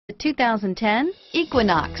2010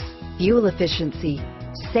 Equinox. Fuel efficiency,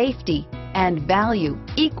 safety, and value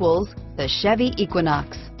equals the Chevy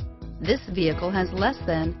Equinox. This vehicle has less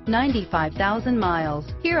than 95,000 miles.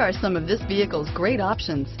 Here are some of this vehicle's great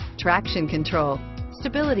options: traction control,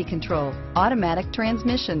 stability control, automatic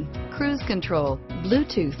transmission, cruise control,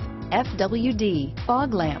 Bluetooth, FWD,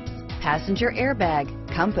 fog lamps, passenger airbag,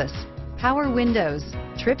 compass, power windows,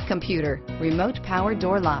 trip computer, remote power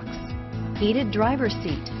door locks, heated driver's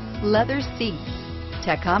seat, leather seats,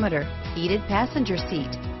 tachometer, heated passenger seat,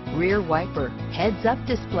 rear wiper, heads-up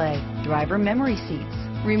display, driver memory seats,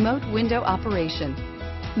 remote window operation.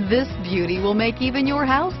 This beauty will make even your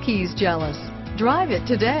house keys jealous. Drive it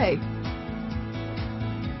today.